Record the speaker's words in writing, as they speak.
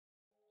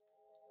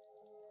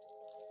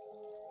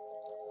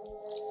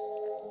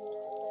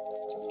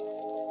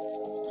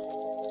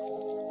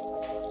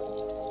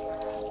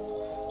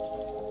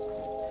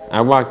I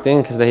walked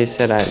in because they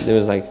said there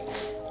was like,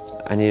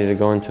 I needed to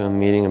go into a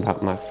meeting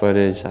about my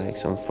footage, like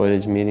some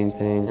footage meeting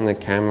thing. And the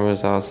camera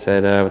was all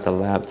set up with the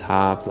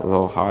laptop, the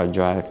little hard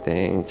drive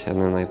thing,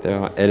 chilling like they're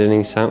all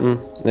editing something.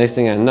 Next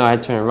thing I know, I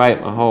turned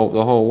right, the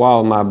whole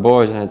wall of my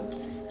boards.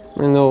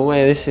 No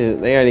way,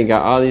 they already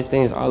got all these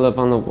things all up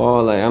on the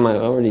wall. Like, I'm like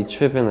already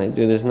tripping, like,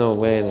 dude, there's no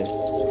way. Like,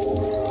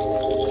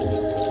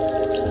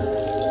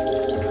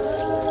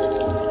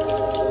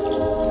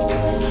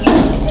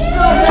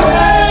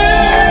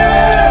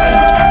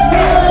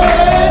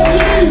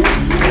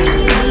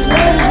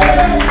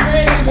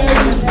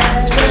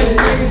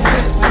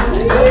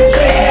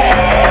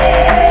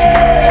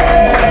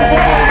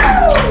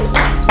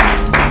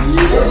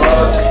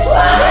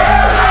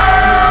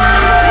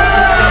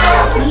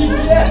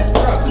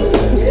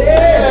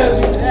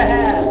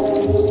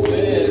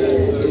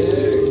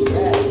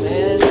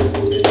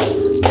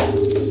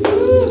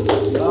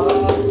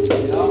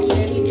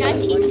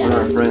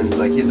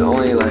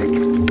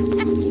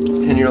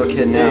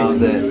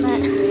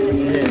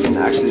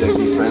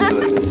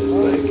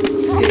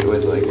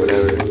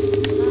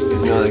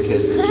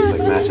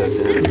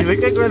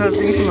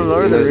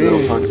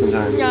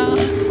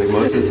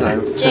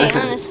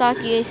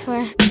 I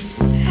swear.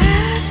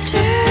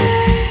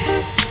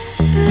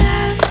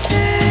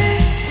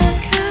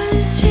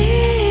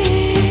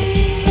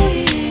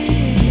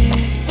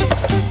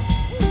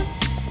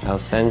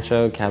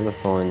 Centro,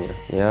 California.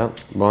 Yep,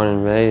 born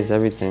and raised,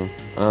 everything.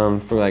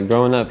 For like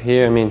growing up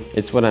here, I mean,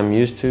 it's what I'm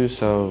used to,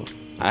 so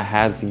I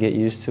had to get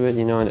used to it,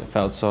 you know, and it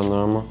felt so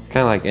normal.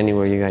 Kind of like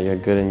anywhere you got your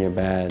good and your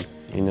bad,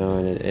 you know,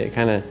 and it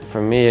kind of,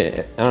 for me,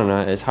 I don't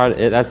know, it's hard.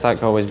 That's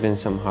like always been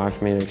something hard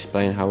for me to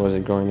explain. How was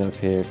it growing up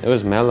here? It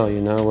was mellow, you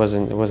know, it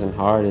wasn't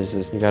hard. It's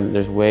just,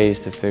 there's ways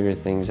to figure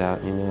things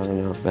out, you know, I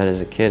don't know. But as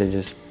a kid,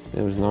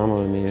 it was normal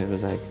to me. It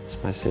was like, it's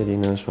my city, you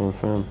know, it's where I'm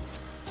from.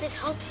 This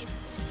helps you,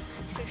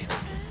 for sure.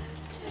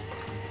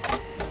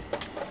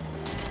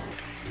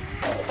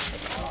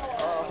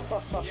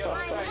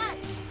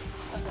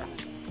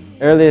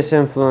 Earliest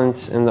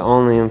influence and the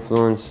only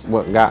influence,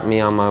 what got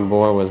me on my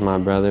board was my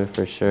brother,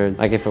 for sure.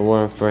 Like, if it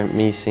weren't for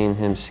me seeing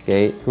him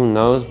skate, who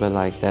knows, but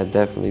like that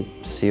definitely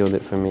sealed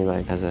it for me,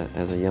 like as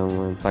a young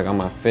one. Like on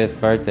my 5th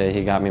birthday,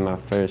 he got me my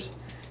first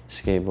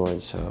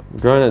skateboard. So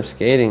growing up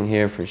skating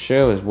here for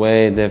sure was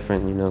way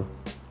different, you know.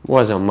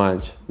 Wasn't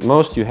much.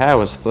 Most you had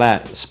was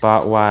flat.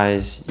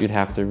 Spot-wise, you'd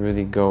have to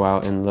really go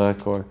out and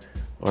look or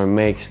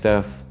make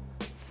stuff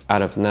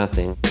out of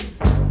nothing.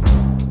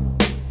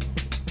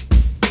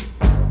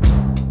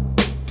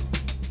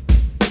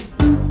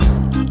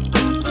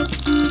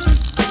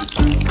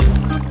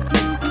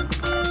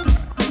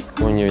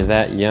 When you're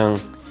that young,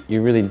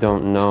 you really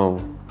don't know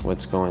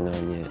what's going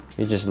on yet.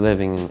 You're just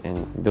living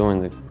and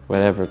doing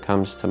whatever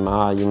comes to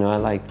mind. You know, I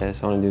like this,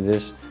 I want to do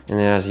this. And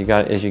then as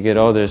you get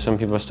older, some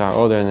people start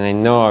older and they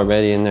know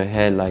already in their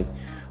head, like,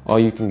 oh,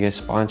 you can get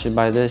sponsored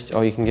by this,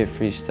 oh, you can get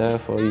free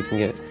stuff, or you can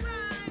get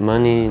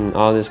money and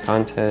all this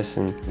contests.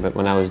 But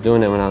when I was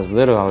doing it when I was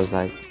little, I was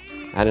like,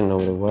 I didn't know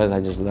what it was. I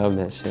just loved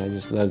that shit. I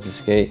just loved to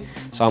skate.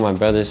 Saw my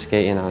brothers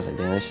skating, I was like,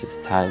 damn, that shit's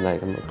tight.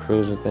 Like, I'm gonna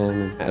cruise with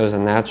them. It was a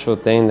natural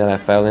thing that I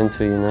fell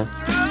into, you know?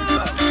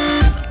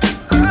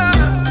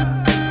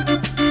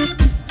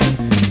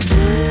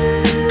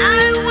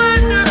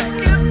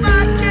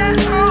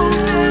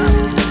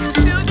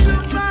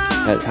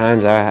 At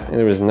times,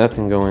 there was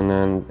nothing going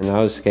on, and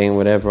I was skating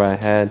whatever I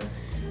had,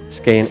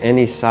 skating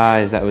any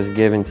size that was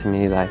given to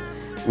me. Like,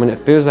 when it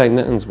feels like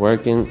nothing's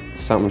working,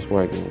 something's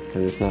working,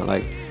 because it's not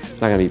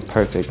gonna be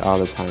perfect all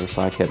the time.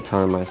 So I kept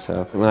telling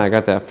myself. When I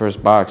got that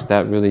first box,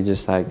 that really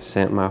just like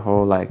sent my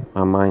whole, like,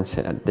 my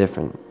mindset at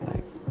different.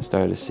 Like, I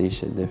started to see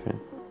shit different.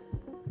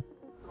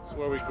 It's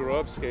where we grew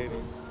up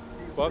skating,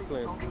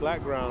 buckling,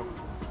 flat ground.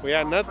 We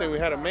had nothing. We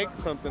had to make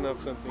something of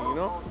something, you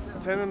know?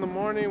 10 in the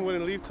morning,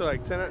 wouldn't leave till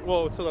like 10,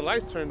 well, till the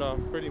lights turned off,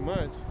 pretty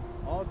much,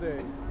 all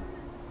day.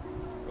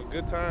 But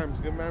good times,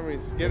 good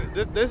memories.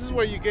 This is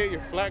where you get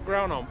your flat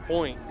ground on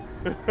point.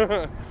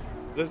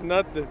 It's just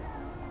nothing.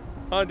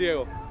 Huh,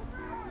 Diego?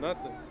 It's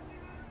nothing.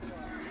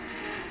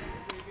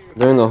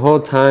 During the whole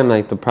time,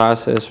 like the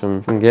process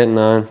from getting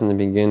on from the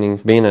beginning,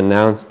 being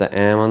announced the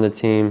AM on the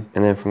team,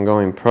 and then from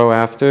going pro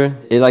after,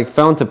 it like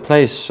fell into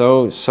place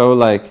so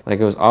like it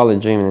was all a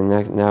dream,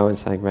 and now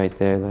it's like right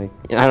there. Like,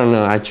 I don't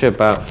know, I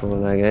trip out for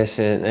like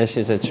that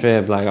shit's a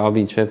trip. Like, I'll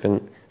be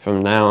tripping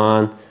from now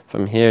on,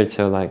 from here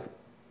till like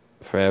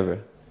forever.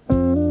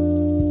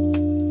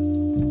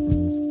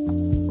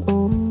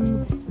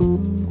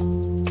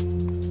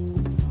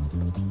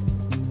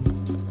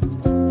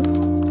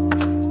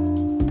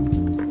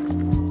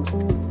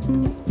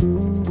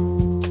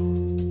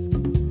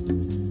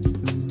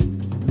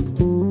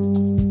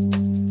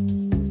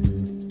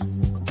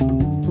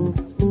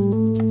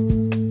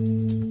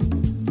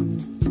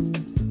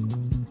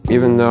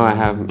 Even though I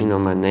have, you know,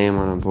 my name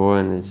on a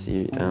board and it's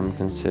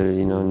considered,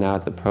 you know, now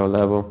at the pro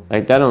level,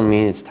 like that don't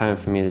mean it's time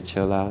for me to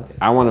chill out.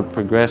 I want to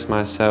progress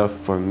myself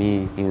for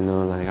me, you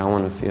know, like I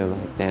want to feel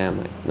like, damn,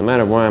 like no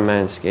matter where I'm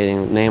at in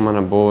skating, name on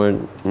a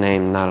board,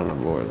 name not on a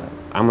board, like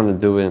I'm gonna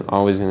do it and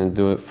always gonna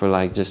do it for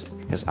like just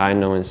because I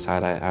know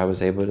inside I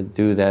was able to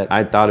do that.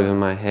 I thought of it in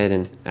my head,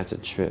 and that's a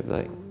trip.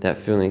 Like that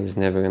feeling is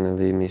never gonna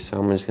leave me. So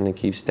I'm just gonna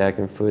keep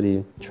stacking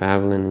footy,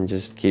 traveling, and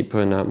just keep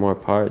putting out more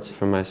parts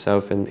for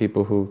myself and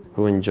people who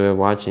enjoy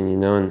watching, you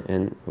know,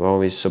 and who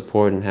always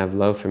support and have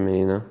love for me,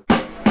 you know.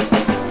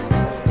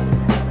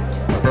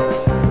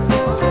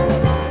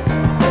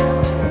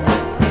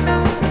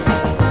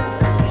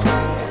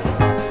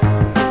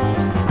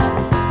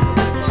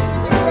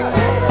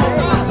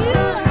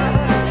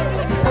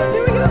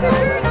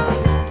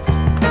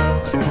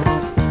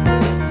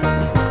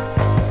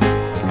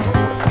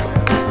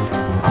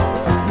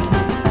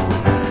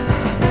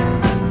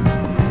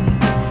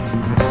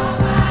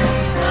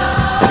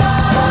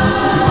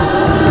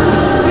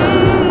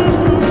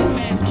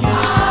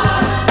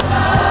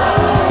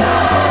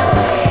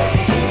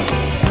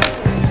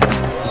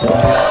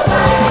 Yeah.